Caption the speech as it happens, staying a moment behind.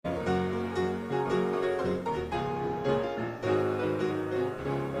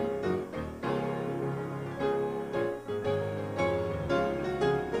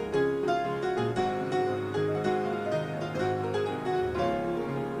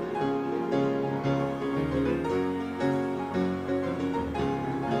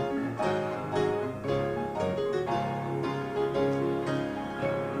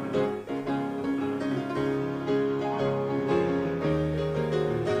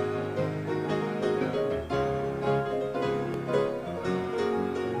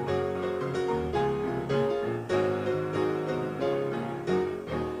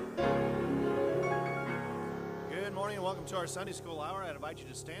our Sunday school hour. I invite you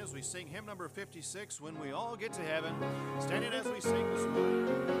to stand as we sing hymn number 56, When We All Get to Heaven. Standing as we sing this morning.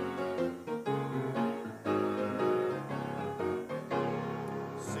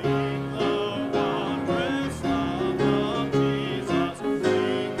 Sing the wondrous love of Jesus.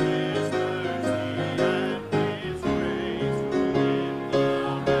 Sing His mercy and His grace. In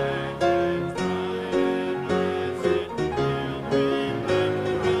the mountains bright and blessed, Pilgrim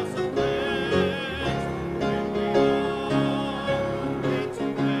and cross of place. When we all get to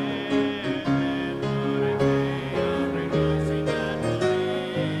heaven, what a day of rejoicing and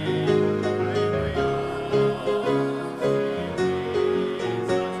belief. When we all see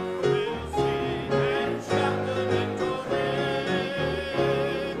Jesus, we'll sing and shout the victory.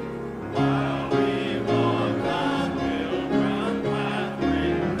 While we walk that pilgrim path, clouds will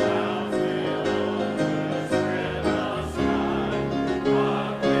spread the sky. But when traveling days are over, not a shadow, not a sign. When we all get to heaven, what a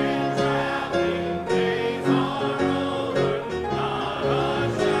day of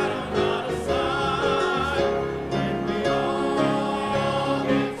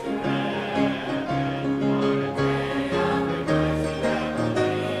rejoicing and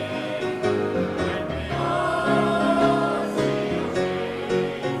belief. When we all see Jesus,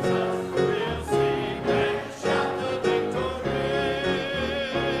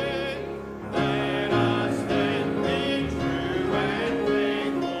 we'll sing and shout the victory. Let us then be true and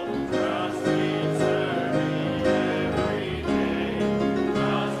faithful, trust eternally every day.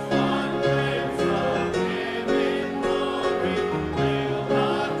 Just one glimpse of Him in glory, will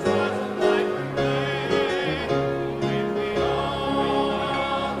not trust like remain. When we all get to heaven,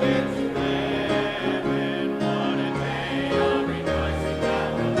 what a day of rejoicing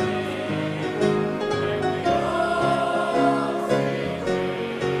that will be. When we all see Jesus, we'll sing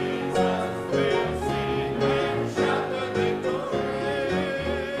and shout the victory.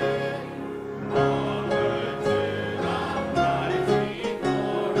 Onward to the prize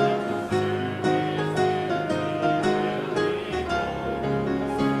before us, to His beauty we'll behold. The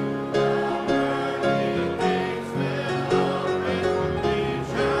pearly gates will open, we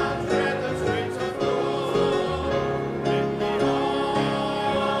shall tread the streets of gold. When we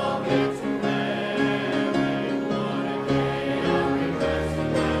all get to heaven, what a day of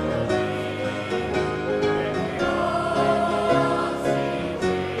rejoicing that will be. When we all see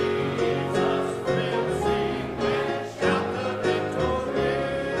Jesus, we'll sing and shout the victory.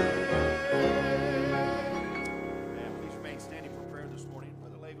 And please remain standing for prayer this morning.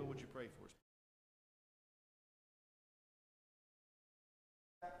 Brother Leva, would you pray for us?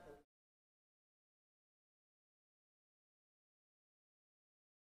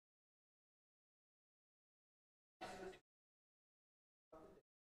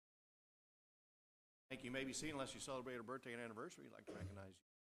 Thank you. You may be seen unless you celebrate a birthday and anniversary. We'd like to recognize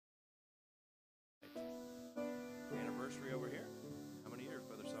you. Anniversary over here. How many years,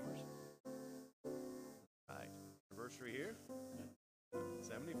 Brother Summers? Right. Anniversary here?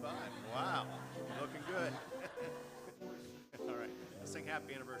 75. Wow. Looking good. All right. Let's sing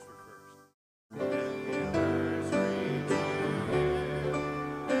happy anniversary first. Happy anniversary to you.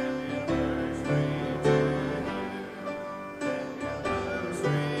 Happy anniversary to you. Happy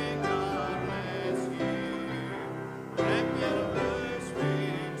anniversary, God bless you. Happy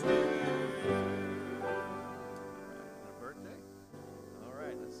anniversary to you. A birthday? All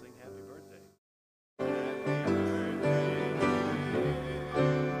right, let's sing happy birthday. Happy birthday to you. Happy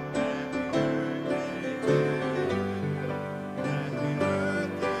birthday to you.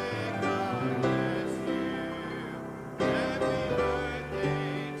 Happy birthday, God bless you. Happy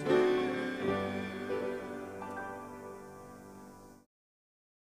birthday to you.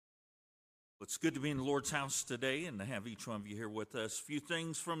 It's good to be in the Lord's house today and to have each one of you here with us. A few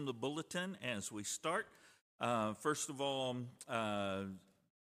things from the bulletin as we start. First of all,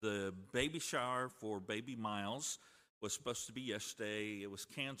 the baby shower for baby Miles was supposed to be yesterday. It was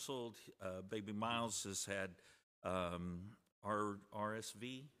canceled. Baby Miles has had RSV, I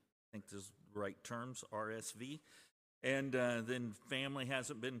think this is the right terms, RSV. And then family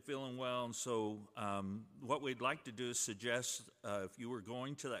hasn't been feeling well. And so what we'd like to do is suggest if you were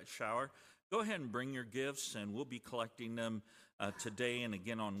going to that shower, go ahead and bring your gifts, and we'll be collecting them today and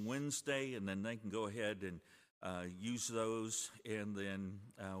again on Wednesday, and then they can go ahead and use those, and then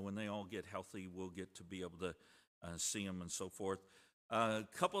when they all get healthy, we'll get to be able to see them and so forth.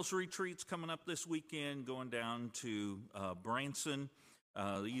 Couples retreats coming up this weekend, going down to Branson.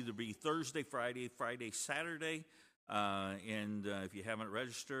 They'll either be Thursday, Friday, Saturday, and if you haven't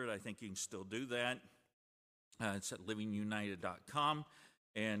registered, I think you can still do that. It's at livingunited.com.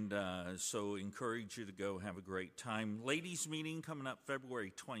 And so encourage you to go have a great time. Ladies meeting coming up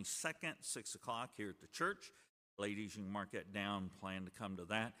February 22nd, 6 o'clock here at the church. Ladies, you can mark that down, plan to come to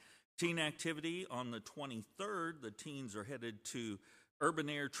that. Teen activity on the 23rd, the teens are headed to Urban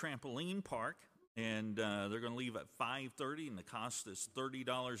Air Trampoline Park, and they're going to leave at 5:30, and the cost is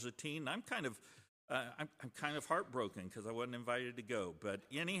 $30 a teen. I'm kind of heartbroken because I wasn't invited to go, but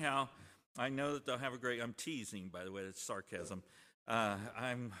anyhow, I know that they'll have a great. I'm teasing, by the way. That's sarcasm.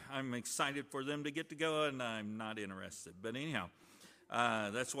 I'm excited for them to get to go, and I'm not interested. But anyhow,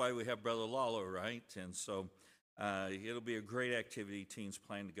 that's why we have Brother Lalo, right? And so it'll be a great activity. Teens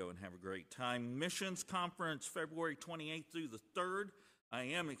plan to go and have a great time. Missions Conference, February 28th through the 3rd. I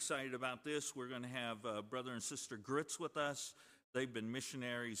am excited about this. We're going to have Brother and Sister Grits with us. They've been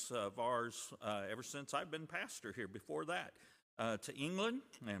missionaries of ours ever since I've been pastor here. Before that, to England,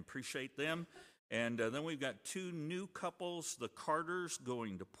 and appreciate them. And then we've got two new couples, the Carters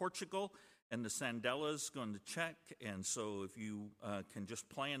going to Portugal, and the Sandellas going to Czech. And so if you can just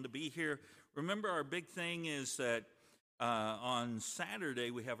plan to be here. Remember, our big thing is that on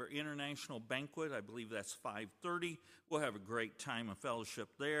Saturday we have our international banquet. I believe that's 5:30. We'll have a great time of fellowship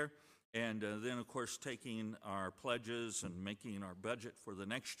there. And then, of course, taking our pledges and making our budget for the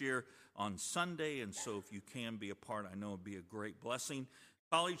next year on Sunday. And so if you can be a part, I know it would be a great blessing.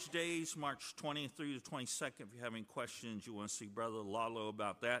 College Days, March 20th through the 22nd. If you have any questions, you want to see Brother Lalo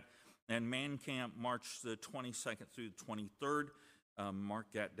about that. And Man Camp, March the 22nd through the 23rd.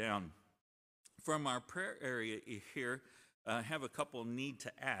 Mark that down. From our prayer area here, I have a couple need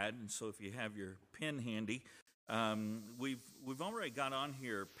to add. And so if you have your pen handy, we've already got on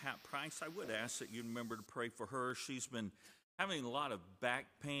here Pat Price. I would ask that you remember to pray for her. She's been having a lot of back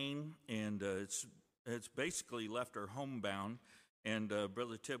pain, and it's basically left her homebound. And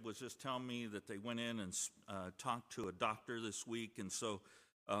Brother Tibb was just telling me that they went in and talked to a doctor this week, and so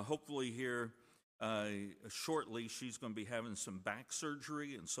hopefully here shortly she's going to be having some back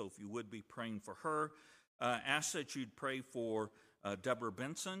surgery. And so if you would be praying for her, ask that you'd pray for Deborah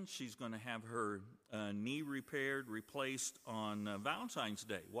Benson. She's going to have her knee replaced on Valentine's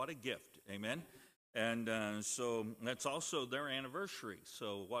Day. What a gift, amen. And so that's also their anniversary.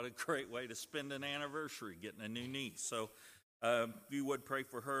 So what a great way to spend an anniversary, getting a new knee. So if you would pray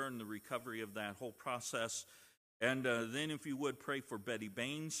for her and the recovery of that whole process. And then if you would pray for Betty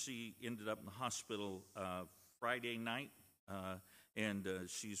Baines. She ended up in the hospital Friday night, and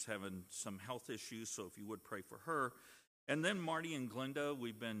she's having some health issues. So if you would pray for her. And then Marty and Glenda,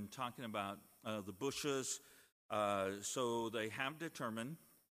 we've been talking about the Bushes. So they have determined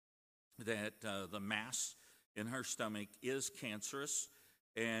that the mass in her stomach is cancerous.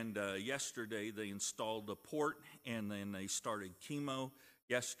 And yesterday they installed a port, and then they started chemo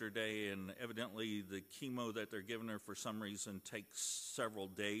yesterday. And evidently the chemo that they're giving her for some reason takes several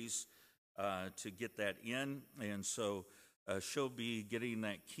days to get that in. And so she'll be getting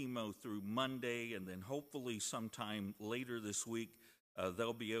that chemo through Monday, and then hopefully sometime later this week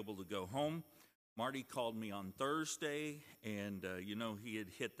they'll be able to go home. Marty called me on Thursday, and he had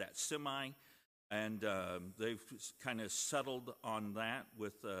hit that semi, and they've kind of settled on that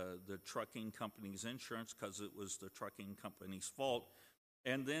with the trucking company's insurance because it was the trucking company's fault.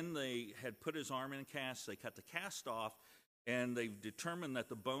 And then they had put his arm in a cast. They cut the cast off, and they've determined that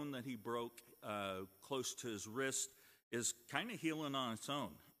the bone that he broke close to his wrist is kind of healing on its own.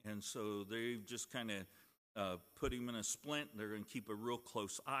 And so they've just kind of put him in a splint. They're going to keep a real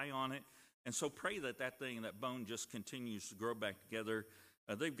close eye on it. And so pray that that bone just continues to grow back together.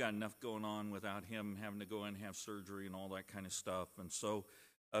 They've got enough going on without him having to go in and have surgery and all that kind of stuff. And so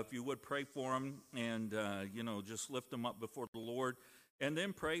if you would pray for him and, just lift him up before the Lord. And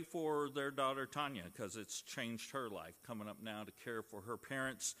then pray for their daughter, Tanya, because it's changed her life, coming up now to care for her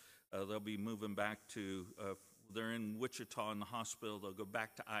parents. They'll be moving back to, they're in Wichita in the hospital. They'll go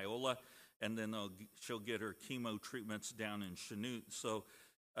back to Iola, and then she'll get her chemo treatments down in Chanute. So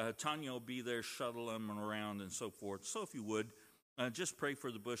Tanya will be there, shuttle them around and so forth. So if you would, just pray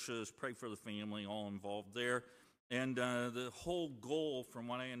for the Bushes, pray for the family, all involved there. And the whole goal, from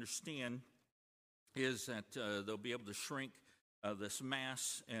what I understand, is that they'll be able to shrink this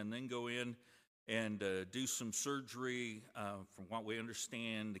mass and then go in and do some surgery. From what we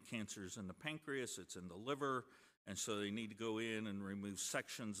understand, the cancer's in the pancreas, it's in the liver, and so they need to go in and remove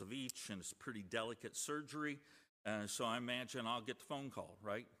sections of each, and it's pretty delicate surgery. So I imagine I'll get the phone call,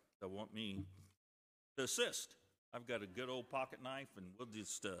 right? They'll want me to assist. I've got a good old pocket knife, and we'll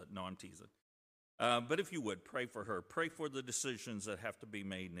just, no, I'm teasing. But if you would, pray for her. Pray for the decisions that have to be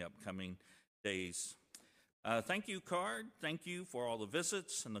made in the upcoming days. Thank you, card. Thank you for all the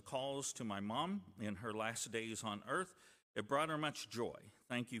visits and the calls to my mom in her last days on earth. It brought her much joy.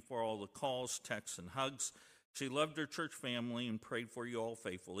 Thank you for all the calls, texts, and hugs. She loved her church family and prayed for you all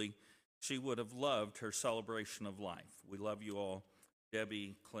faithfully. she would have loved her celebration of life. We love you all,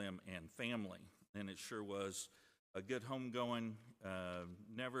 Debbie, Clem, and family. And it sure was a good homegoing.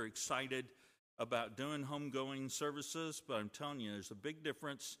 Never excited about doing homegoing services, but I'm telling you, there's a big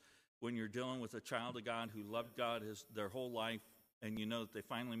difference when you're dealing with a child of God who loved God their whole life, and you know that they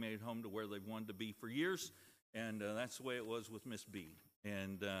finally made it home to where they've wanted to be for years. And that's the way it was with Miss B.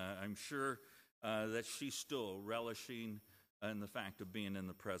 And I'm sure that she's still relishing in the fact of being in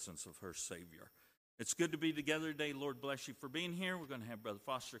the presence of her Savior. It's good to be together today. Lord bless you for being here. We're going to have Brother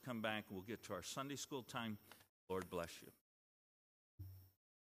Foster come back. We'll get to our Sunday school time. Lord bless you.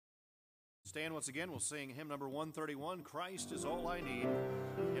 Stand once again. We'll sing hymn number 131, Christ is All I Need.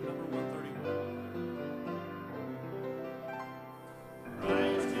 Hymn number 131.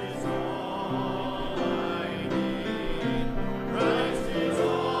 Christ is all I need. Christ is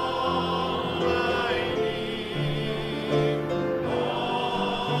all I need. All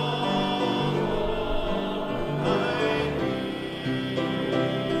I need.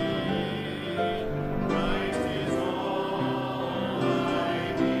 Christ is all I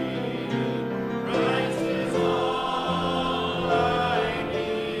need. Christ is all I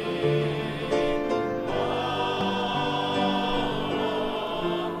need.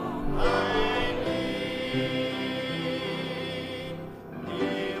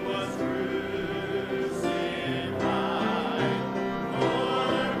 He was crucified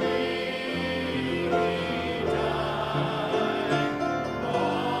for me. He died on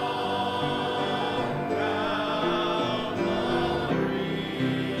Calvary.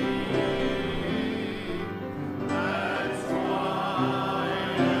 That's why I know He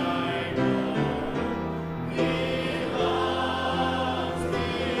loves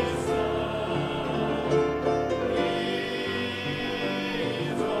His Son.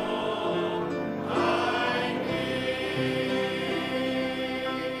 He's all I need.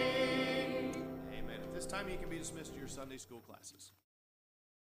 Amen. At this time, you can be dismissed to your Sunday school classes.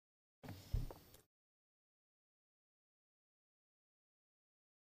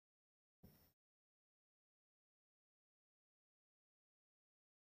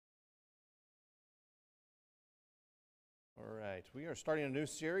 All right, we are starting a new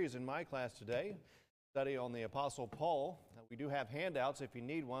series in my class today, study on the Apostle Paul. We do have handouts if you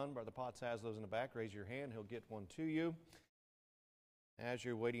need one. Brother Potts has those in the back. Raise your hand, he'll get one to you. As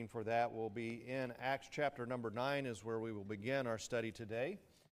you're waiting for that, we'll be in Acts chapter number 9 is where we will begin our study today.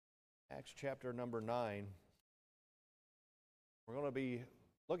 Acts chapter number 9. We're going to be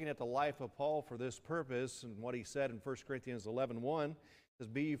looking at the life of Paul for this purpose and what he said in 1 Corinthians 11:1. It says,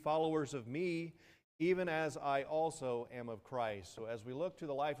 "Be ye followers of me, even as I also am of Christ." So as we look to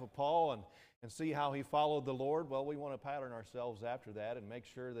the life of Paul and see how he followed the Lord, well, we want to pattern ourselves after that and make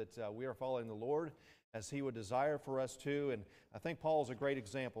sure that we are following the Lord as he would desire for us to. And I think Paul is a great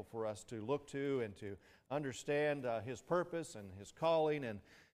example for us to look to and to understand his purpose and his calling and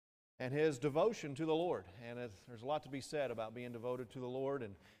his devotion to the Lord. And there's a lot to be said about being devoted to the Lord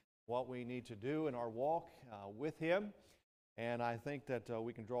and what we need to do in our walk with him. And I think that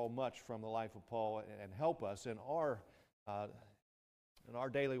we can draw much from the life of Paul and help us in our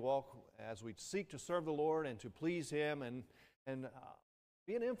daily walk as we seek to serve the Lord and to please him and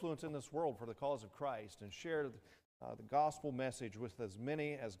be an influence in this world for the cause of Christ and share the gospel message with as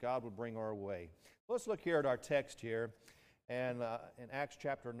many as God would bring our way. Let's look here at our text here and in Acts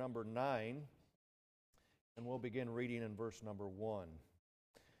chapter number 9, and we'll begin reading in verse number 1.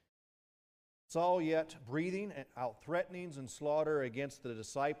 Saul, yet breathing out threatenings and slaughter against the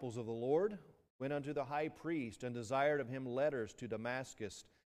disciples of the Lord, went unto the high priest and desired of him letters to Damascus,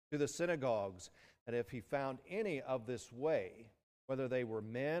 to the synagogues, that if he found any of this way, whether they were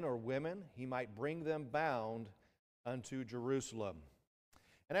men or women, he might bring them bound unto Jerusalem.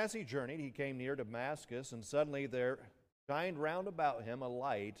 And as he journeyed, he came near Damascus, and suddenly there shined round about him a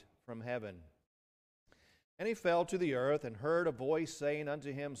light from heaven. And he fell to the earth, and heard a voice saying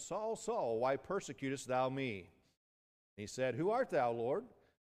unto him, Saul, Saul, why persecutest thou me? And he said, Who art thou, Lord?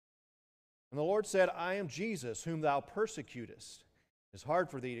 And the Lord said, I am Jesus, whom thou persecutest. It is hard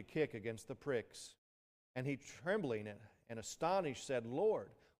for thee to kick against the pricks. And he, trembling and astonished, said, Lord,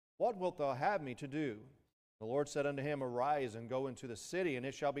 what wilt thou have me to do? The Lord said unto him, Arise and go into the city, and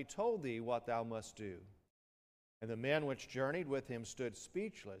it shall be told thee what thou must do. And the men which journeyed with him stood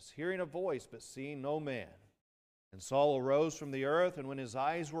speechless, hearing a voice, but seeing no man. And Saul arose from the earth, and when his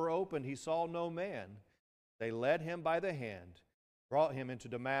eyes were opened, he saw no man. They led him by the hand, brought him into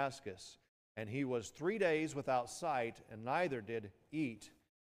Damascus, and he was 3 days without sight, and neither did eat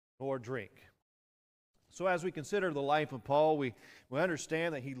nor drink. So as we consider the life of Paul, we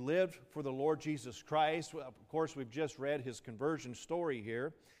understand that he lived for the Lord Jesus Christ. Of course, we've just read his conversion story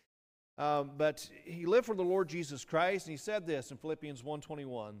here. But he lived for the Lord Jesus Christ, and he said this in Philippians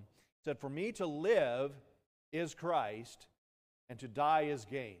 1:21. He said, "For me to live is Christ, and to die is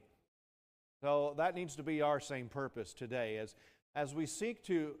gain." So that needs to be our same purpose today. As we seek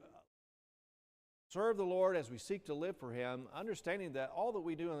to serve the Lord, as we seek to live for Him, understanding that all that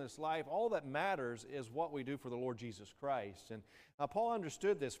we do in this life, all that matters is what we do for the Lord Jesus Christ. And Paul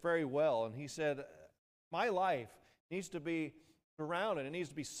understood this very well, and he said, my life needs to be surrounded, it needs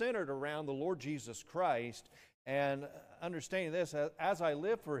to be centered around the Lord Jesus Christ. And understanding this, as I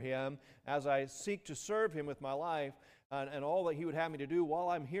live for Him, as I seek to serve Him with my life, and all that He would have me to do while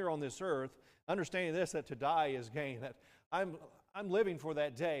I'm here on this earth, understanding this, that to die is gain, that I'm living for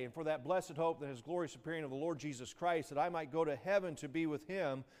that day and for that blessed hope that His glorious appearing of the Lord Jesus Christ, that I might go to heaven to be with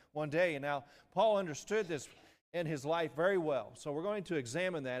Him one day. And now, Paul understood this in his life very well. So we're going to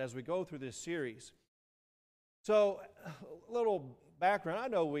examine that as we go through this series. So, a little background. I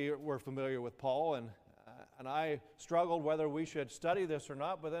know we're familiar with Paul, and I struggled whether we should study this or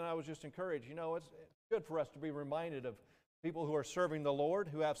not, but then I was just encouraged. You know, it's good for us to be reminded of people who are serving the Lord,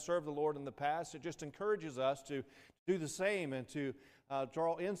 who have served the Lord in the past. It just encourages us to do the same and to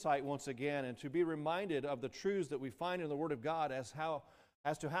draw insight once again and to be reminded of the truths that we find in the Word of God as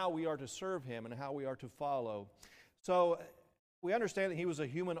to how we are to serve Him and how we are to follow. So we understand that he was a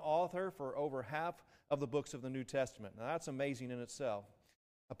human author for over half of the books of the New Testament. Now that's amazing in itself.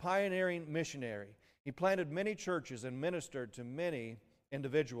 A pioneering missionary. He planted many churches and ministered to many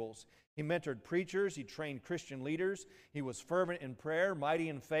individuals. He mentored preachers. He trained Christian leaders. He was fervent in prayer, mighty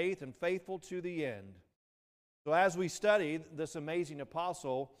in faith, and faithful to the end. So as we study this amazing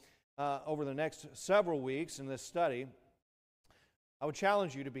apostle over the next several weeks in this study, I would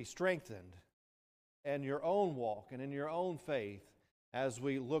challenge you to be strengthened in your own walk and in your own faith as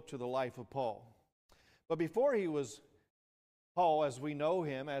we look to the life of Paul. But before he was Paul, as we know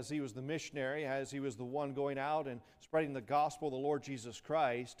him, as he was the missionary, as he was the one going out and spreading the gospel of the Lord Jesus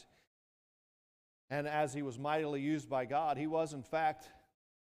Christ, and as he was mightily used by God, he was in fact,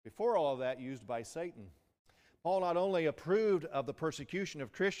 before all of that, used by Satan. Paul not only approved of the persecution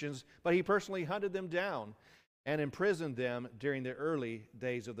of Christians, but he personally hunted them down and imprisoned them during the early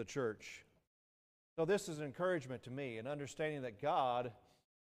days of the church. So this is an encouragement to me in understanding that God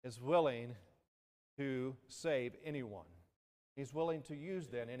is willing to save anyone. He's willing to use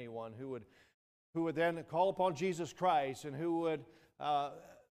then anyone who would then call upon Jesus Christ and who would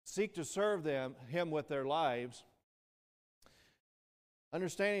seek to serve Him with their lives.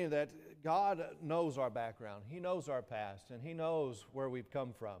 Understanding that God knows our background, He knows our past, and He knows where we've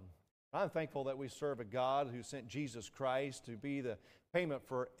come from. I'm thankful that we serve a God who sent Jesus Christ to be the payment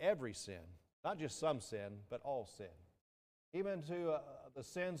for every sin, not just some sin, but all sin. Even to the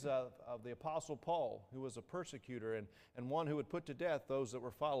sins of the Apostle Paul, who was a persecutor and one who would put to death those that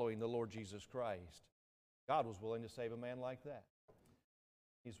were following the Lord Jesus Christ. God was willing to save a man like that.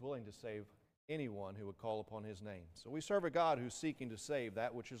 He's willing to save anyone who would call upon His name. So we serve a God who's seeking to save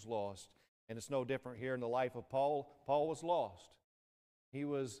that which is lost. And it's no different here in the life of Paul. Paul was lost. He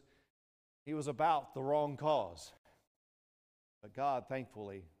was about the wrong cause. But God,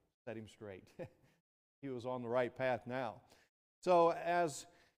 thankfully, set him straight. He was on the right path now. So as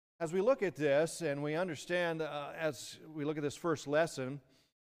we look at this and we understand, as we look at this first lesson,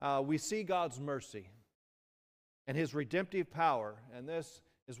 we see God's mercy and His redemptive power. And this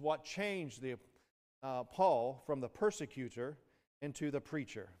is what changed Paul from the persecutor into the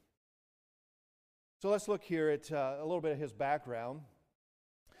preacher. So let's look here at a little bit of his background.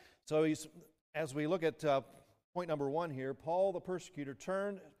 So as we look at point number 1 here, Paul the persecutor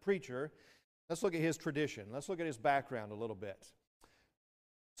turned preacher. Let's look at his tradition. Let's look at his background a little bit.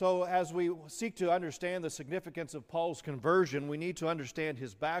 So as we seek to understand the significance of Paul's conversion, we need to understand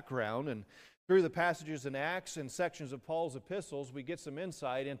his background. And through the passages in Acts and sections of Paul's epistles, we get some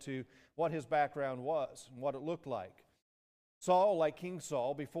insight into what his background was and what it looked like. Saul, like King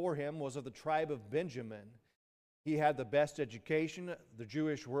Saul, before him was of the tribe of Benjamin. He had the best education the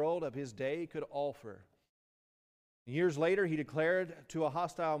Jewish world of his day could offer. Years later, he declared to a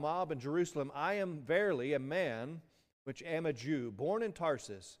hostile mob in Jerusalem, "I am verily a man which am a Jew, born in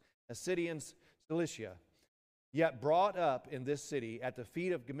Tarsus, a city in Cilicia, yet brought up in this city at the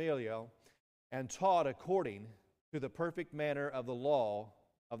feet of Gamaliel, and taught according to the perfect manner of the law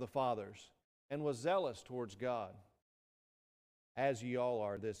of the fathers, and was zealous towards God, as ye all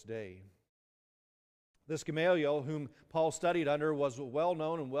are this day." This Gamaliel, whom Paul studied under, was a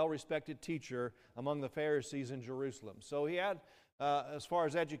well-known and well-respected teacher among the Pharisees in Jerusalem. So he had, as far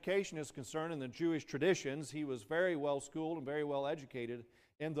as education is concerned in the Jewish traditions, he was very well-schooled and very well-educated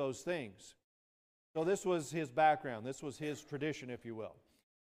in those things. So this was his background. This was his tradition, if you will.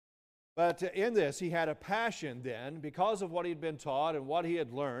 But in this, he had a passion then, because of what he'd been taught and what he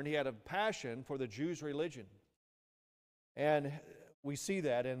had learned, he had a passion for the Jews' religion. And we see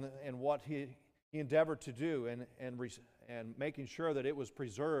that in what he endeavored to do and making sure that it was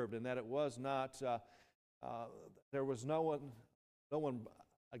preserved and that it was not, there was no one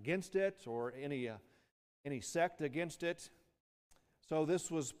against it or any sect against it. So this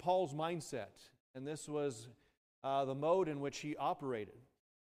was Paul's mindset, and this was the mode in which he operated.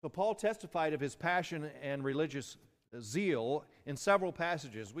 So Paul testified of his passion and religious zeal in several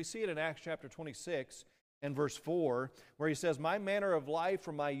passages. We see it in Acts chapter 26 and verse 4, where he says, "My manner of life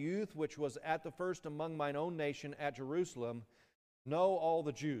from my youth, which was at the first among mine own nation at Jerusalem, know all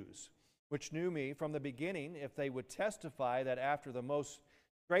the Jews, which knew me from the beginning, if they would testify that after the most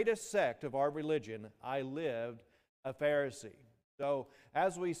greatest sect of our religion, I lived a Pharisee." So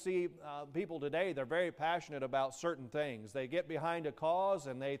as we see people today, they're very passionate about certain things. They get behind a cause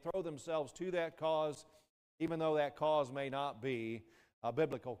and they throw themselves to that cause, even though that cause may not be a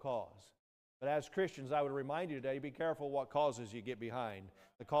biblical cause. But as Christians, I would remind you today, be careful what causes you get behind.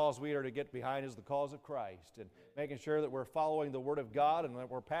 The cause we are to get behind is the cause of Christ, and making sure that we're following the Word of God and that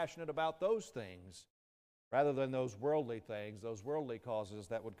we're passionate about those things rather than those worldly things, those worldly causes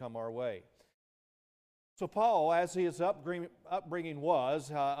that would come our way. So Paul, as his upbringing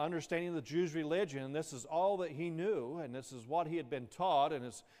was, understanding the Jews' religion, this is all that he knew, and this is what he had been taught, and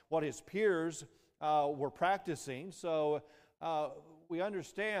it's what his peers were practicing. So we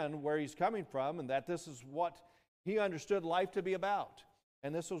understand where he's coming from, and that this is what he understood life to be about,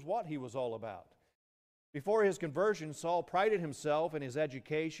 and this was what he was all about. Before his conversion, Saul prided himself in his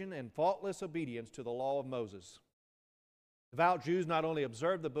education and faultless obedience to the law of Moses. Devout Jews not only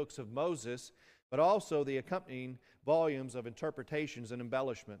observed the books of Moses, but also the accompanying volumes of interpretations and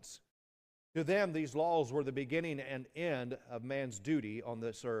embellishments. To them, these laws were the beginning and end of man's duty on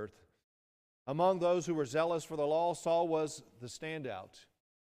this earth. Among those who were zealous for the law, Saul was the standout.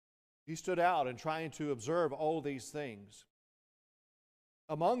 He stood out in trying to observe all these things.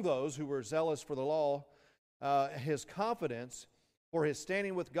 Among those who were zealous for the law, his confidence for his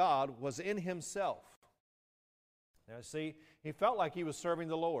standing with God was in himself. Now, see, he felt like he was serving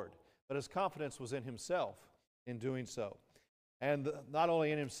the Lord, but his confidence was in himself in doing so. And not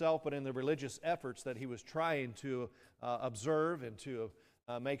only in himself, but in the religious efforts that he was trying to observe and to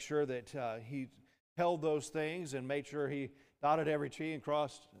make sure that he held those things and made sure he dotted every T and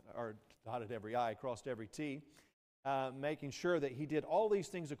dotted every I, crossed every T, making sure that he did all these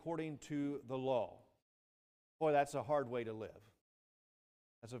things according to the law. Boy, that's a hard way to live.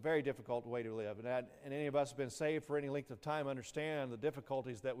 That's a very difficult way to live. And any of us who have been saved for any length of time understand the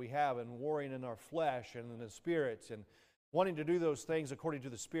difficulties that we have in warring in our flesh and in the spirits and wanting to do those things according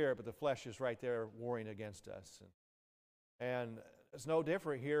to the Spirit, but the flesh is right there warring against us. And it's no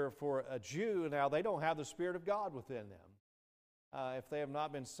different here for a Jew. Now, they don't have the Spirit of God within them. If they have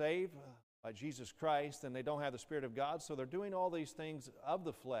not been saved by Jesus Christ, then they don't have the Spirit of God, so they're doing all these things of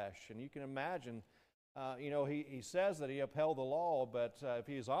the flesh. And you can imagine, he says that he upheld the law, but if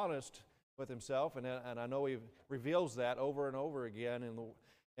he is honest with himself, and I know he reveals that over and over again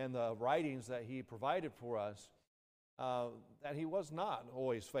in the writings that he provided for us, that he was not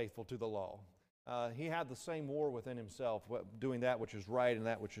always faithful to the law. He had the same war within himself, doing that which is right and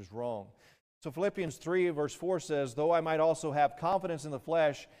that which is wrong. So Philippians 3 verse 4 says, "Though I might also have confidence in the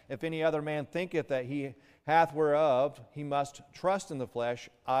flesh, if any other man thinketh that he hath whereof he must trust in the flesh,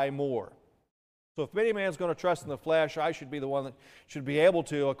 I more." So if any man's going to trust in the flesh, I should be the one that should be able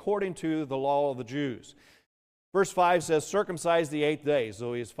to, according to the law of the Jews. Verse 5 says, "Circumcised the 8th day."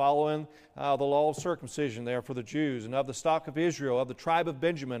 So he is following the law of circumcision there for the Jews. "And of the stock of Israel, of the tribe of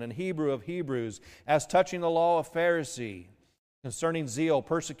Benjamin, and Hebrew of Hebrews, as touching the law of Pharisee, concerning zeal,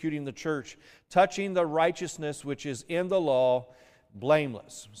 persecuting the church, touching the righteousness which is in the law,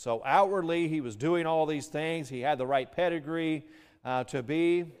 blameless." So outwardly he was doing all these things. He had the right pedigree to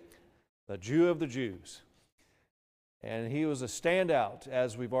be the Jew of the Jews. And he was a standout,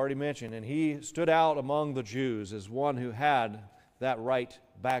 as we've already mentioned, and he stood out among the Jews as one who had that right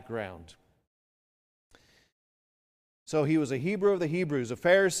background. So he was a Hebrew of the Hebrews, a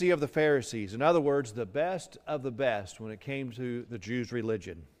Pharisee of the Pharisees. In other words, the best of the best when it came to the Jews'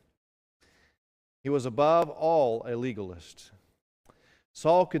 religion. He was above all a legalist.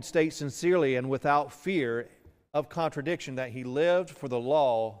 Saul could state sincerely and without fear of contradiction that he lived for the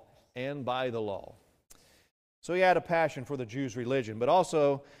law and by the law. So he had a passion for the Jews' religion, but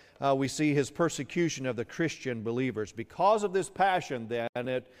also we see his persecution of the Christian believers. Because of this passion, then,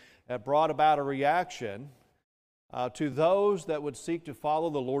 it brought about a reaction to those that would seek to follow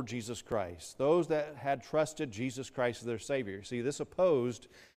the Lord Jesus Christ, those that had trusted Jesus Christ as their Savior. See, this opposed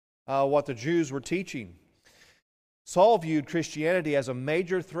what the Jews were teaching. Saul viewed Christianity as a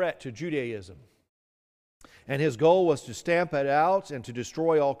major threat to Judaism, and his goal was to stamp it out and to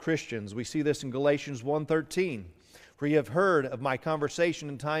destroy all Christians. We see this in Galatians 1:13. For ye have heard of my conversation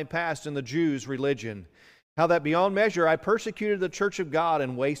in time past in the Jews' religion, how that beyond measure I persecuted the church of God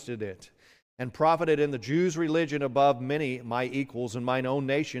and wasted it, and profited in the Jews' religion above many my equals in mine own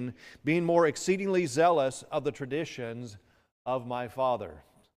nation, being more exceedingly zealous of the traditions of my father.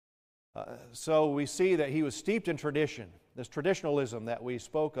 So we see that he was steeped in tradition, this traditionalism that we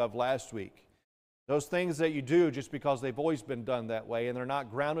spoke of last week. Those things that you do just because they've always been done that way and they're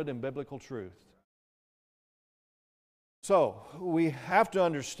not grounded in biblical truth. So we have to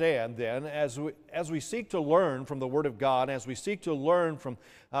understand then, as we seek to learn from the Word of God, as we seek to learn from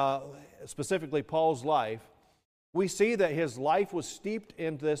specifically Paul's life, we see that his life was steeped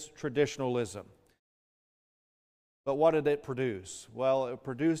in this traditionalism. But what did it produce? Well, it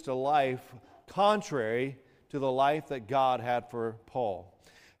produced a life contrary to the life that God had for Paul.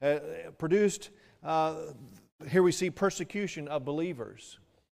 It produced, here we see persecution of believers.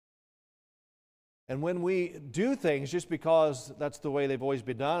 And when we do things just because that's the way they've always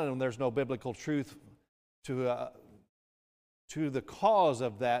been done and there's no biblical truth to the cause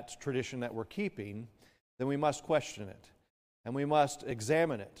of that tradition that we're keeping, then we must question it. And we must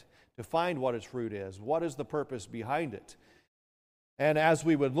examine it to find what its fruit is. What is the purpose behind it? And as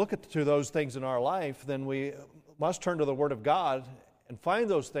we would look to those things in our life, then we must turn to the Word of God and find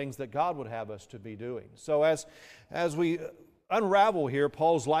those things that God would have us to be doing. So as we unravel here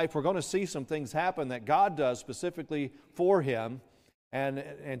Paul's life, we're going to see some things happen that God does specifically for him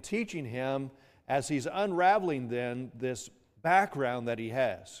and teaching him as he's unraveling then this background that he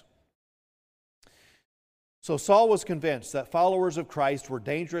has. So Saul was convinced that followers of Christ were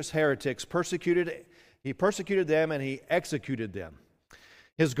dangerous heretics. He persecuted them and he executed them.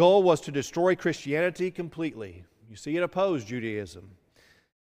 His goal was to destroy Christianity completely. You see, it opposed Judaism.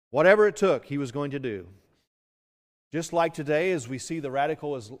 Whatever it took, he was going to do. Just like today, as we see the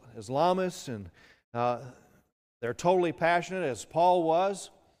radical Islamists, and they're totally passionate, as Paul was.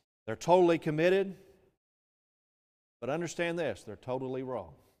 They're totally committed. But understand this, they're totally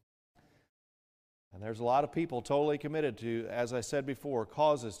wrong. And there's a lot of people totally committed to, as I said before,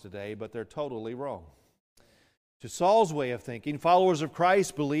 causes today, but they're totally wrong. To Saul's way of thinking, followers of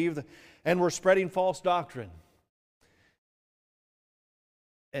Christ believed and were spreading false doctrine.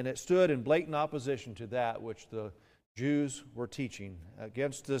 And it stood in blatant opposition to that which the Jews were teaching,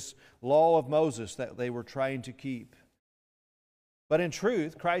 against this law of Moses that they were trying to keep. But in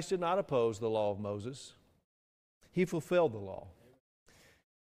truth, Christ did not oppose the law of Moses. He fulfilled the law.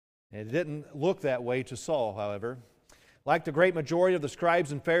 It didn't look that way to Saul, however. Like the great majority of the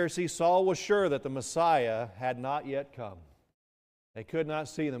scribes and Pharisees, Saul was sure that the Messiah had not yet come. They could not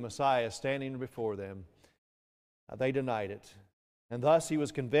see the Messiah standing before them. They denied it. And thus he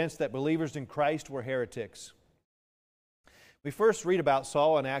was convinced that believers in Christ were heretics. We first read about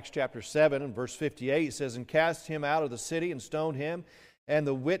Saul in Acts chapter 7 and verse 58. It says, "And cast him out of the city and stoned him, and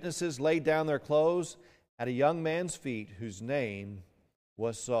the witnesses laid down their clothes at a young man's feet, whose name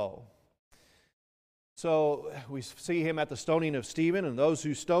was Saul." So we see him at the stoning of Stephen, and those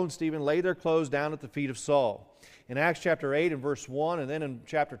who stoned Stephen laid their clothes down at the feet of Saul. In Acts chapter 8 and verse 1, and then in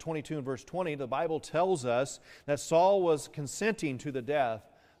chapter 22 and verse 20, the Bible tells us that Saul was consenting to the death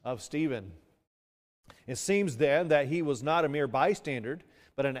of Stephen. It seems then that he was not a mere bystander,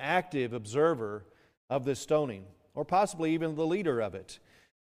 but an active observer of this stoning, or possibly even the leader of it,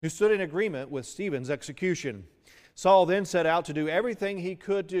 who stood in agreement with Stephen's execution. Saul then set out to do everything he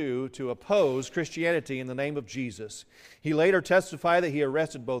could do to oppose Christianity in the name of Jesus. He later testified that he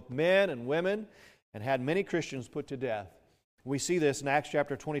arrested both men and women and had many Christians put to death. We see this in Acts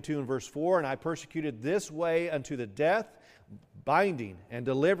chapter 22 and verse 4, "And I persecuted this way unto the death, binding and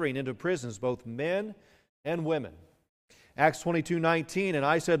delivering into prisons both men and women." Acts 22:19, "And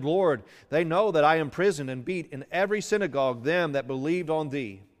I said, Lord, they know that I imprisoned and beat in every synagogue them that believed on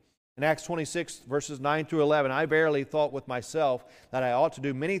thee." In Acts 26, verses 9 through 11, "I verily thought with myself that I ought to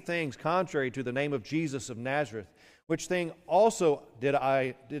do many things contrary to the name of Jesus of Nazareth, which thing also did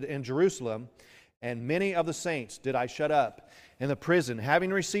in Jerusalem, and many of the saints did I shut up in the prison,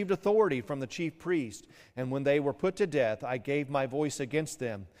 having received authority from the chief priest. And when they were put to death, I gave my voice against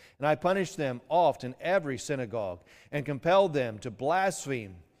them. And I punished them oft in every synagogue, and compelled them to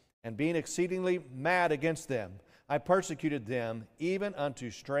blaspheme. And being exceedingly mad against them, I persecuted them even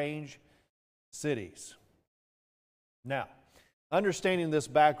unto strange cities." Now, understanding this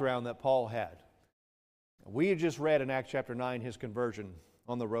background that Paul had, we had just read in Acts chapter 9 his conversion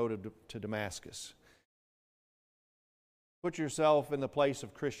on the road to Damascus. Put yourself in the place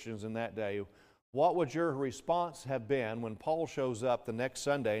of Christians in that day. What would your response have been when Paul shows up the next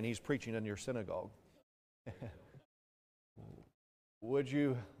Sunday and he's preaching in your synagogue? Would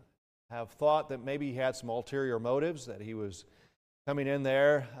you have thought that maybe he had some ulterior motives, that he was coming in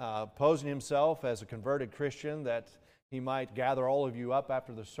there, posing himself as a converted Christian, that he might gather all of you up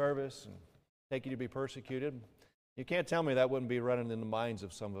after the service and take you to be persecuted? You can't tell me that wouldn't be running in the minds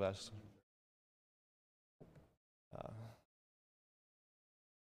of some of us.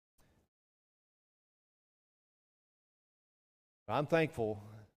 I'm thankful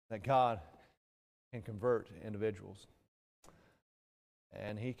that God can convert individuals,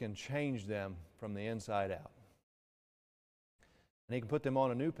 and He can change them from the inside out. And He can put them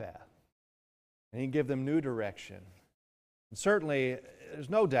on a new path, and He can give them new direction. And certainly, there's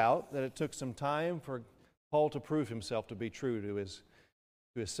no doubt that it took some time for Paul to prove himself to be true to his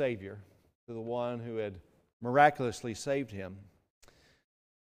Savior, to the one who had miraculously saved him.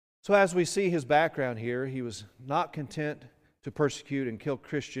 So as we see his background here, he was not content to persecute and kill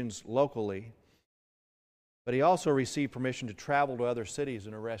Christians locally, but he also received permission to travel to other cities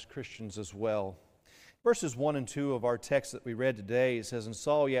and arrest Christians as well. Verses 1 and 2 of our text that we read today, it says, "And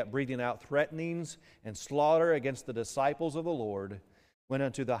Saul, yet breathing out threatenings and slaughter against the disciples of the Lord, went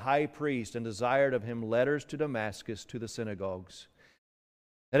unto the high priest and desired of him letters to Damascus to the synagogues,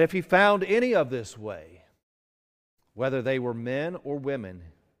 that if he found any of this way, whether they were men or women,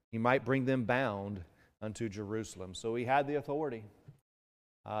 he might bring them bound unto Jerusalem." So he had the authority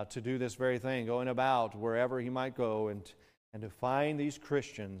to do this very thing, going about wherever he might go and to find these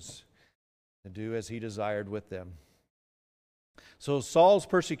Christians and do as he desired with them. So Saul's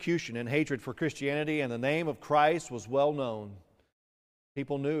persecution and hatred for Christianity and the name of Christ was well known.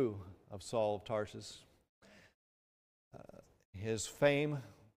 People knew of Saul of Tarsus. His fame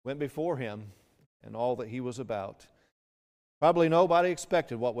went before him and all that he was about. Probably nobody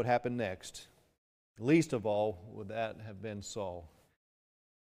expected what would happen next. Least of all would that have been Saul.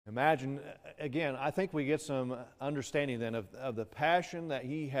 Imagine, again, I think we get some understanding then of the passion that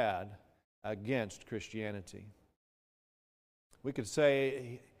he had against Christianity. We could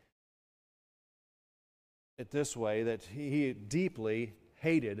say it this way, that he deeply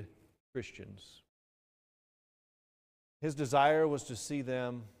hated Christians. His desire was to see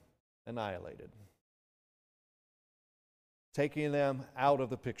them annihilated, taking them out of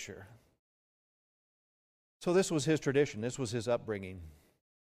the picture. So this was his tradition, this was his upbringing.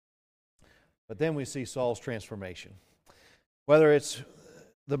 But then we see Saul's transformation. Whether it's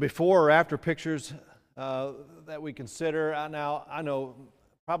the before or after pictures that we consider, now I know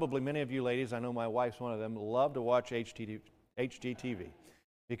probably many of you ladies, I know my wife's one of them, love to watch HGTV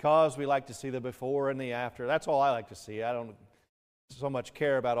because we like to see the before and the after. That's all I like to see. I don't so much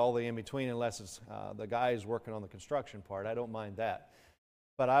care about all the in-between unless it's the guys working on the construction part. I don't mind that.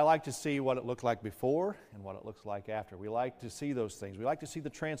 But I like to see what it looked like before and what it looks like after. We like to see those things. We like to see the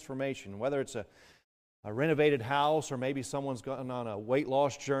transformation, whether it's a renovated house or maybe someone's gone on a weight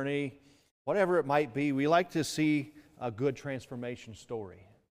loss journey, whatever it might be. We like to see a good transformation story.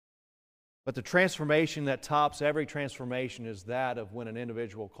 But the transformation that tops every transformation is that of when an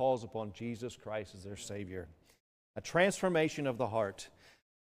individual calls upon Jesus Christ as their Savior. A transformation of the heart.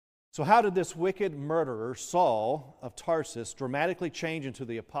 So how did this wicked murderer, Saul of Tarsus, dramatically change into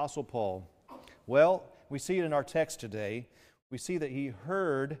the Apostle Paul? Well, we see it in our text today. We see that he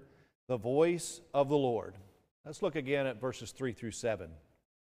heard the voice of the Lord. Let's look again at verses 3 through 7.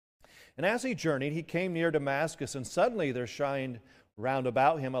 "And as he journeyed, he came near Damascus, and suddenly there shined round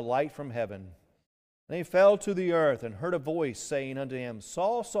about him a light from heaven. And he fell to the earth, and heard a voice saying unto him,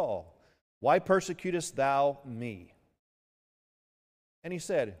 Saul, Saul, why persecutest thou me? And he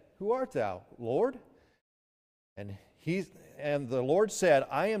said, Who art thou, Lord? And the Lord said,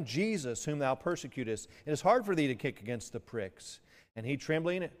 I am Jesus, whom thou persecutest. It is hard for thee to kick against the pricks. And he,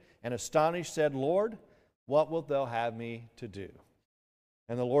 trembling and astonished, said, Lord, what wilt thou have me to do?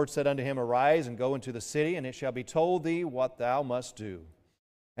 And the Lord said unto him, Arise and go into the city, and it shall be told thee what thou must do.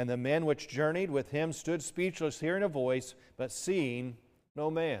 And the men which journeyed with him stood speechless, hearing a voice, but seeing no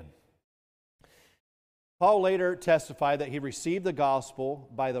man. Paul later testified that he received the gospel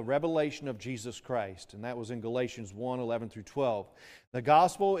by the revelation of Jesus Christ, and that was in Galatians 1:11 through 12. The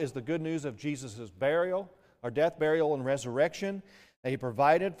gospel is the good news of Jesus' burial, our death, burial, and resurrection that he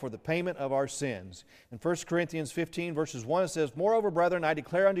provided for the payment of our sins. In 1 Corinthians 15, verses 1, it says, Moreover, brethren, I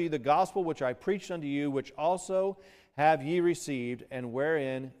declare unto you the gospel which I preached unto you, which also have ye received, and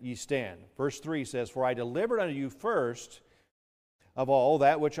wherein ye stand. Verse 3 says, For I delivered unto you first of all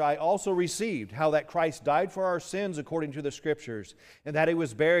that which I also received, how that Christ died for our sins according to the Scriptures, and that he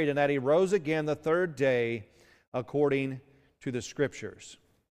was buried, and that he rose again the third day according to the Scriptures.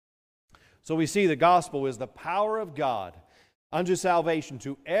 So we see the gospel is the power of God unto salvation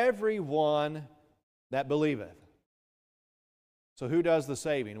to everyone that believeth. So who does the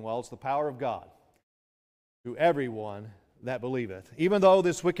saving? Well, it's the power of God to everyone that believeth. Even though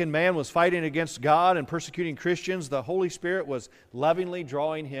this wicked man was fighting against God and persecuting Christians, the Holy Spirit was lovingly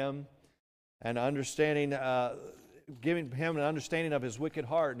drawing him and understanding, giving him an understanding of his wicked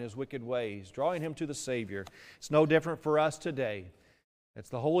heart and his wicked ways, drawing him to the Savior. It's no different for us today. It's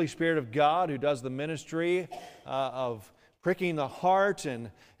the Holy Spirit of God who does the ministry of pricking the heart and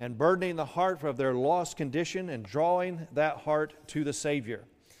burdening the heart of their lost condition and drawing that heart to the Savior.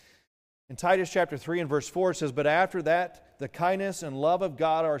 In Titus chapter 3 and verse 4 it says, "But after that the kindness and love of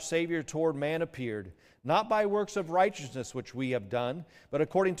God our Savior toward man appeared, not by works of righteousness which we have done, but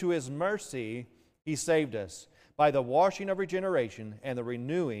according to His mercy He saved us, by the washing of regeneration and the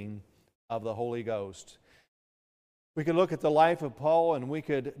renewing of the Holy Ghost." We could look at the life of Paul and we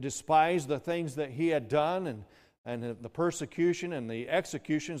could despise the things that he had done and the persecution and the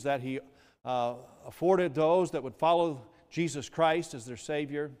executions that he afforded those that would follow Jesus Christ as their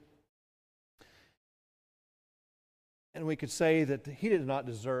Savior. And we could say that he did not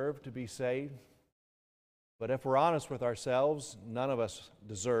deserve to be saved. But if we're honest with ourselves, none of us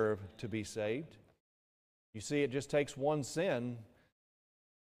deserve to be saved. You see, it just takes one sin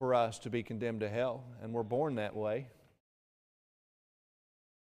for us to be condemned to hell, and we're born that way.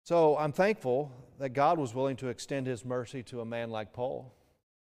 So I'm thankful that God was willing to extend His mercy to a man like Paul.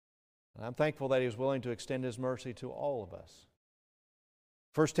 And I'm thankful that He was willing to extend His mercy to all of us.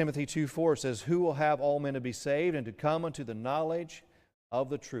 1 Timothy 2:4 says, "Who will have all men to be saved and to come unto the knowledge of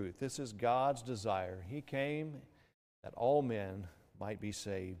the truth." This is God's desire. He came that all men might be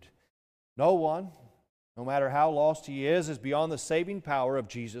saved. No one, no matter how lost he is beyond the saving power of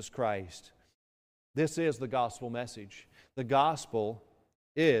Jesus Christ. This is the gospel message. The gospel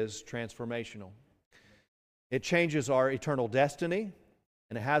is transformational. It changes our eternal destiny,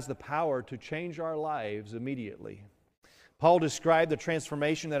 and it has the power to change our lives immediately. Paul described the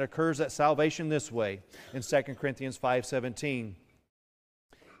transformation that occurs at salvation this way in 2 Corinthians 5:17.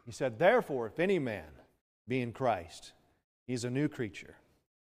 He said, "Therefore, if any man be in Christ, he is a new creature.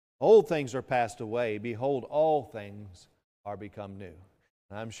 Old things are passed away. Behold, all things are become new."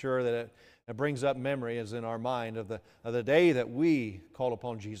 And I'm sure that it brings up memories in our mind of the day that we called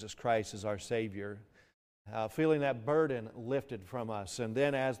upon Jesus Christ as our Savior, feeling that burden lifted from us. And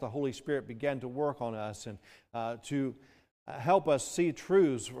then as the Holy Spirit began to work on us and to help us see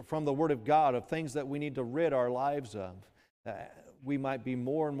truths from the Word of God of things that we need to rid our lives of, we might be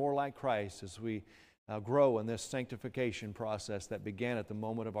more and more like Christ as we grow in this sanctification process that began at the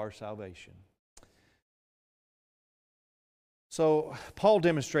moment of our salvation. So Paul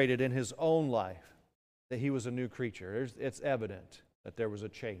demonstrated in his own life that he was a new creature. It's evident that there was a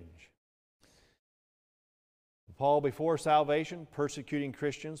change. Paul before salvation, persecuting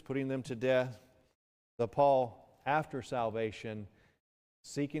Christians, putting them to death. The Paul after salvation,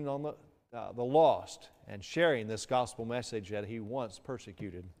 seeking on the lost and sharing this gospel message that he once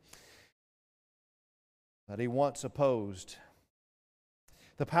persecuted, that he once opposed.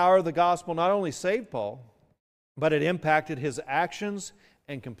 The power of the gospel not only saved Paul, but it impacted his actions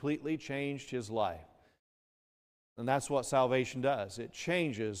and completely changed his life. And that's what salvation does. It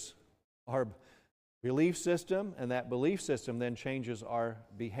changes our belief system, and that belief system then changes our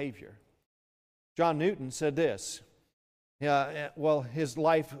behavior. John Newton said this. His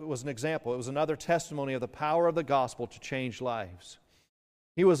life was an example. It was another testimony of the power of the gospel to change lives.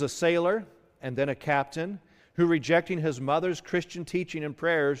 He was a sailor and then a captain who, rejecting his mother's Christian teaching and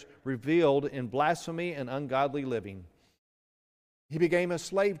prayers, revealed in blasphemy and ungodly living. He became a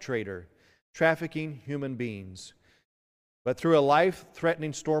slave trader, trafficking human beings. But through a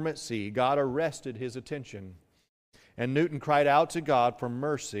life-threatening storm at sea, God arrested his attention, and Newton cried out to God for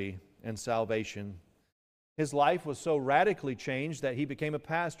mercy and salvation. His life was so radically changed that he became a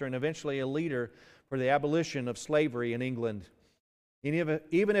pastor and eventually a leader for the abolition of slavery in England.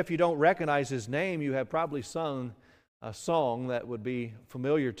 Even if you don't recognize his name, you have probably sung a song that would be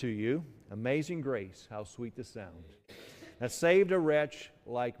familiar to you. "Amazing Grace, how sweet the sound that saved a wretch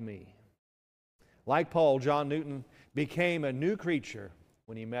like me." Like Paul, John Newton became a new creature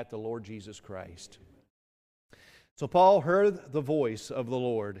when he met the Lord Jesus Christ. So Paul heard the voice of the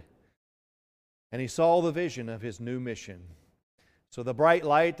Lord, and he saw the vision of his new mission. So the bright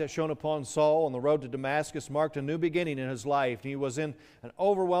light that shone upon Saul on the road to Damascus marked a new beginning in his life. And he was in an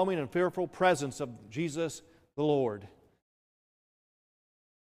overwhelming and fearful presence of Jesus the Lord.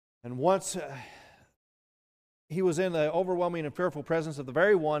 And once he was in the overwhelming and fearful presence of the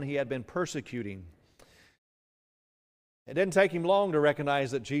very one he had been persecuting. It didn't take him long to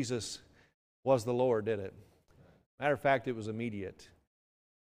recognize that Jesus was the Lord, did it? Matter of fact, it was immediate.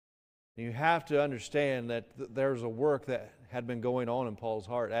 You have to understand that there's a work that had been going on in Paul's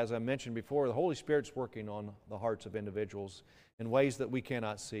heart. As I mentioned before, the Holy Spirit's working on the hearts of individuals in ways that we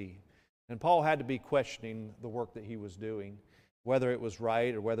cannot see. And Paul had to be questioning the work that he was doing, whether it was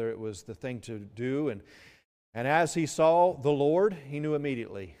right or whether it was the thing to do. And as he saw the Lord, he knew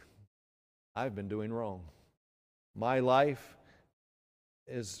immediately, I've been doing wrong. My life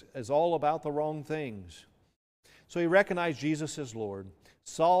is all about the wrong things. So he recognized Jesus as Lord.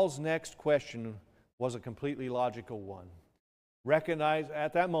 Saul's next question was a completely logical one.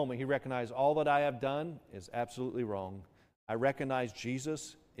 At that moment, he recognized all that I have done is absolutely wrong. I recognize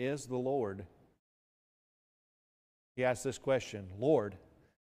Jesus is the Lord. He asked this question, Lord,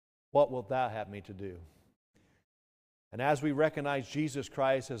 what wilt thou have me to do? And as we recognize Jesus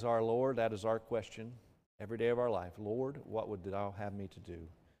Christ as our Lord, that is our question every day of our life. Lord, what would thou have me to do?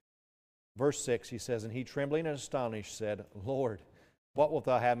 Verse 6, he says, and he, trembling and astonished, said, Lord, what wilt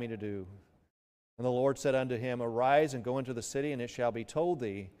thou have me to do? And the Lord said unto him, arise and go into the city, and it shall be told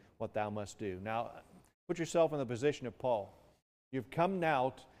thee what thou must do. Now, put yourself in the position of Paul. You've come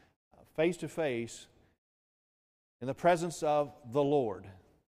now face to face in the presence of the Lord,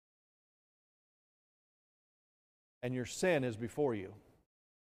 and your sin is before you.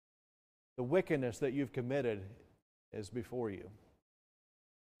 The wickedness that you've committed is before you.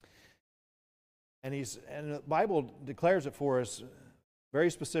 And the Bible declares it for us very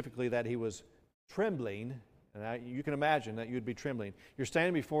specifically that he was trembling. And you can imagine that you'd be trembling. You're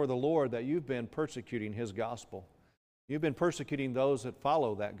standing before the Lord that you've been persecuting His gospel. You've been persecuting those that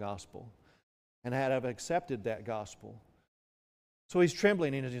follow that gospel and have accepted that gospel. So he's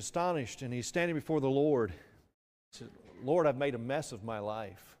trembling and he's astonished, and he's standing before the Lord. He said, Lord, I've made a mess of my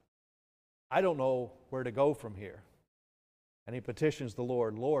life. I don't know where to go from here. And he petitions the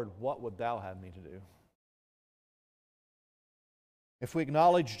Lord, Lord, what would thou have me to do? If we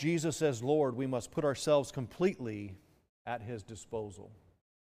acknowledge Jesus as Lord, we must put ourselves completely at His disposal.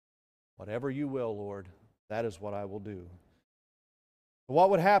 Whatever you will, Lord, that is what I will do. What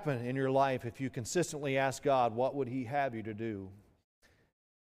would happen in your life if you consistently ask God, what would He have you to do?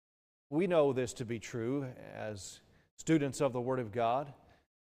 We know this to be true as students of the Word of God,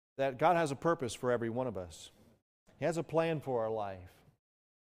 that God has a purpose for every one of us. He has a plan for our life.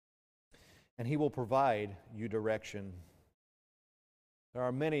 And He will provide you direction. There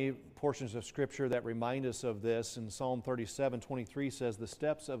are many portions of Scripture that remind us of this. In Psalm 37:23 says, the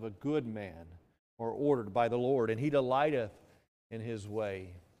steps of a good man are ordered by the Lord, and He delighteth in His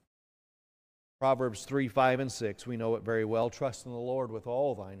way. Proverbs 3:5 and 6, we know it very well. Trust in the Lord with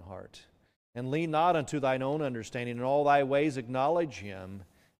all thine heart, and lean not unto thine own understanding. In all thy ways acknowledge Him,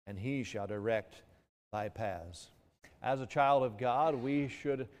 and He shall direct thy paths. As a child of God, we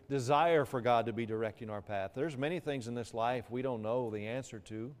should desire for God to be directing our path. There's many things in this life we don't know the answer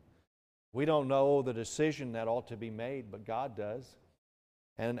to. We don't know the decision that ought to be made, but God does.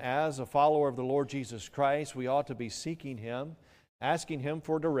 And as a follower of the Lord Jesus Christ, we ought to be seeking Him, asking Him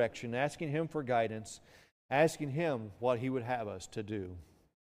for direction, asking Him for guidance, asking Him what He would have us to do.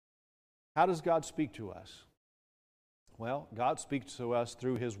 How does God speak to us? Well, God speaks to us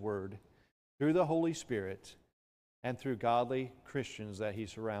through His Word, through the Holy Spirit, and through godly Christians that He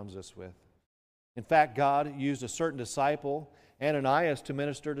surrounds us with. In fact, God used a certain disciple, Ananias, to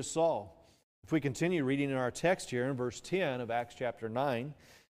minister to Saul. If we continue reading in our text here in verse 10 of Acts chapter 9,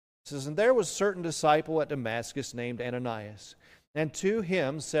 it says, and there was a certain disciple at Damascus named Ananias, and to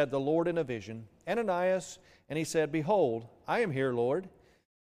him said the Lord in a vision, Ananias, and he said, behold, I am here, Lord.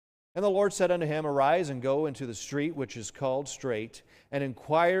 And the Lord said unto him, arise and go into the street which is called Straight, and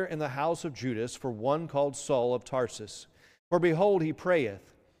inquire in the house of Judas for one called Saul of Tarsus. For behold, he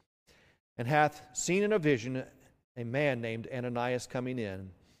prayeth, and hath seen in a vision a man named Ananias coming in,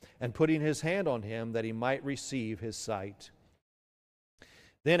 and putting his hand on him that he might receive his sight.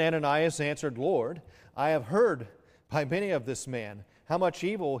 Then Ananias answered, Lord, I have heard by many of this man how much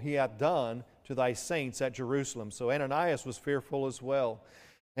evil he hath done to thy saints at Jerusalem. So Ananias was fearful as well.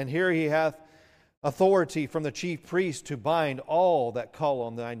 And here he hath authority from the chief priest to bind all that call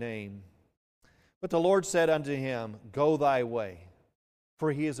on thy name. But the Lord said unto him, go thy way,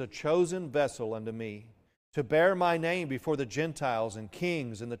 for he is a chosen vessel unto me, to bear my name before the Gentiles and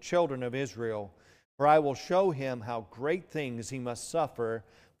kings and the children of Israel. For I will show him how great things he must suffer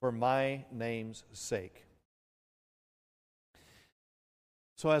for my name's sake.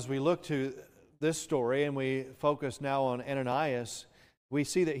 So as we look to this story and we focus now on Ananias, we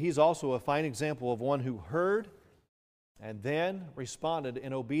see that he's also a fine example of one who heard and then responded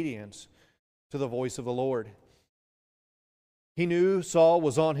in obedience to the voice of the Lord. He knew Saul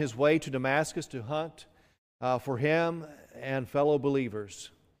was on his way to Damascus to hunt for him and fellow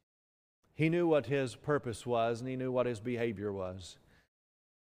believers. He knew what his purpose was, and he knew what his behavior was.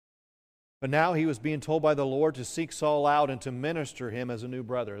 But now he was being told by the Lord to seek Saul out and to minister him as a new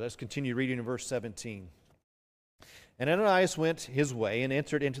brother. Let's continue reading in verse 17. And Ananias went his way and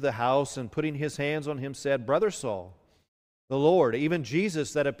entered into the house, and putting his hands on him said, Brother Saul, the Lord, even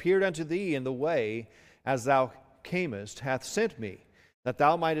Jesus that appeared unto thee in the way as thou camest, hath sent me, that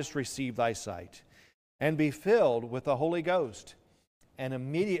thou mightest receive thy sight, and be filled with the Holy Ghost. And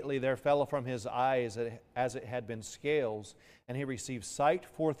immediately there fell from his eyes as it had been scales, and he received sight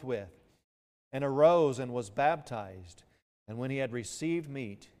forthwith, and arose and was baptized. And when he had received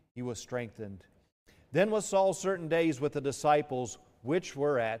meat, he was strengthened. Then was Saul certain days with the disciples which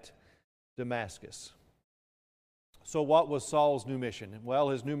were at Damascus. So what was Saul's new mission? Well,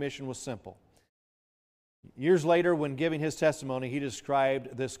 his new mission was simple. Years later, when giving his testimony, he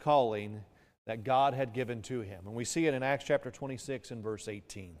described this calling that God had given to him. And we see it in Acts chapter 26 and verse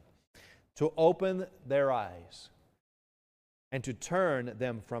 18. To open their eyes and to turn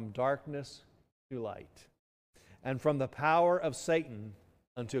them from darkness to light, and from the power of Satan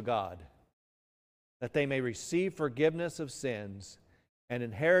unto God, that they may receive forgiveness of sins and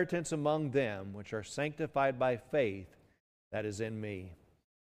inheritance among them which are sanctified by faith that is in me.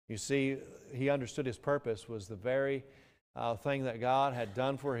 You see, he understood his purpose was the very thing that God had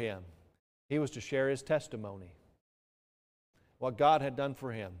done for him. He was to share his testimony, what God had done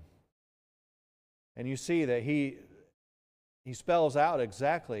for him. And you see that he spells out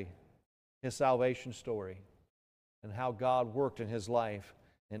exactly his salvation story and how God worked in his life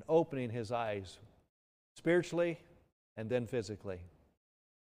in opening his eyes spiritually and then physically,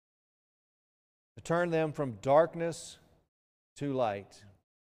 to turn them from darkness to light.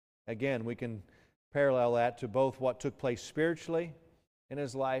 Again, we can parallel that to both what took place spiritually in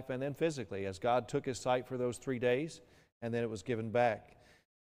his life and then physically, as God took his sight for those 3 days and then it was given back.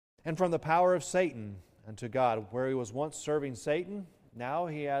 And from the power of Satan unto God, where he was once serving Satan, now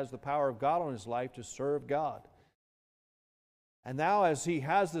he has the power of God on his life to serve God. And now as he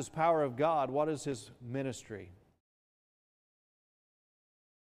has this power of God, what is his ministry?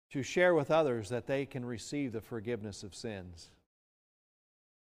 To share with others that they can receive the forgiveness of sins.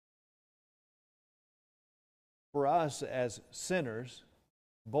 For us as sinners,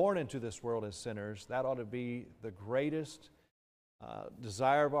 born into this world as sinners, that ought to be the greatest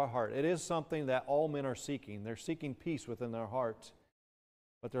desire of our heart. It is something that all men are seeking. They're seeking peace within their hearts,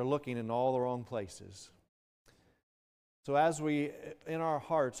 but they're looking in all the wrong places. So as we, in our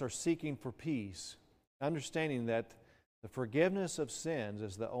hearts, are seeking for peace, understanding that the forgiveness of sins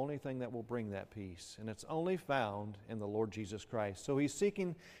is the only thing that will bring that peace, and it's only found in the Lord Jesus Christ. So he's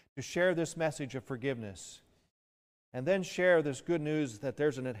seeking to share this message of forgiveness, and then share this good news that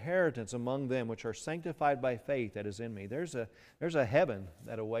there's an inheritance among them which are sanctified by faith that is in me. There's a heaven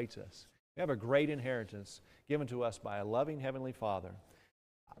that awaits us. We have a great inheritance given to us by a loving Heavenly Father.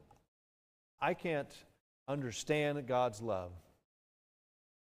 I can't understand God's love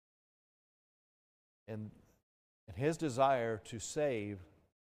and His desire to save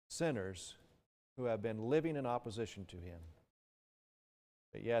sinners who have been living in opposition to Him.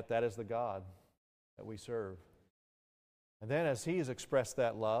 But yet that is the God that we serve. And then as He has expressed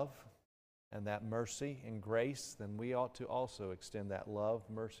that love and that mercy and grace, then we ought to also extend that love,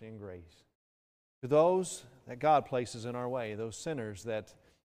 mercy, and grace to those that God places in our way, those sinners that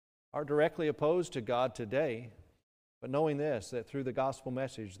are directly opposed to God today, but knowing this, that through the gospel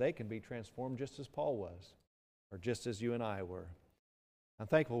message they can be transformed just as Paul was, or just as you and I were. I'm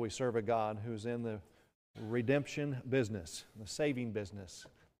thankful we serve a God who's in the redemption business, the saving business,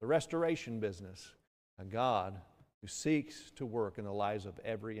 the restoration business, a God who seeks to work in the lives of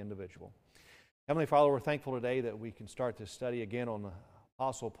every individual. Heavenly Father, we're thankful today that we can start this study again on the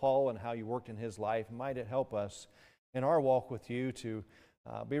Apostle Paul and how you worked in his life. Might it help us in our walk with you to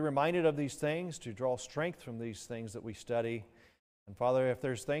be reminded of these things, to draw strength from these things that we study. And Father, if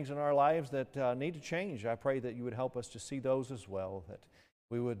there's things in our lives that need to change, I pray that you would help us to see those as well, that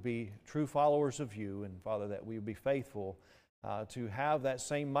we would be true followers of you, and Father, that we would be faithful to have that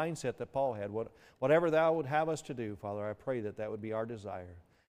same mindset that Paul had. Whatever thou would have us to do, Father, I pray that that would be our desire.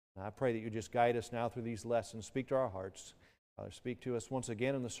 And I pray that you just guide us now through these lessons, speak to our hearts. Father, speak to us once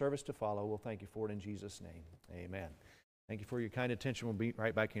again in the service to follow. We'll thank you for it in Jesus' name. Amen. Thank you for your kind attention. We'll be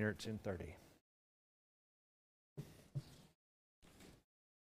right back here at 10:30.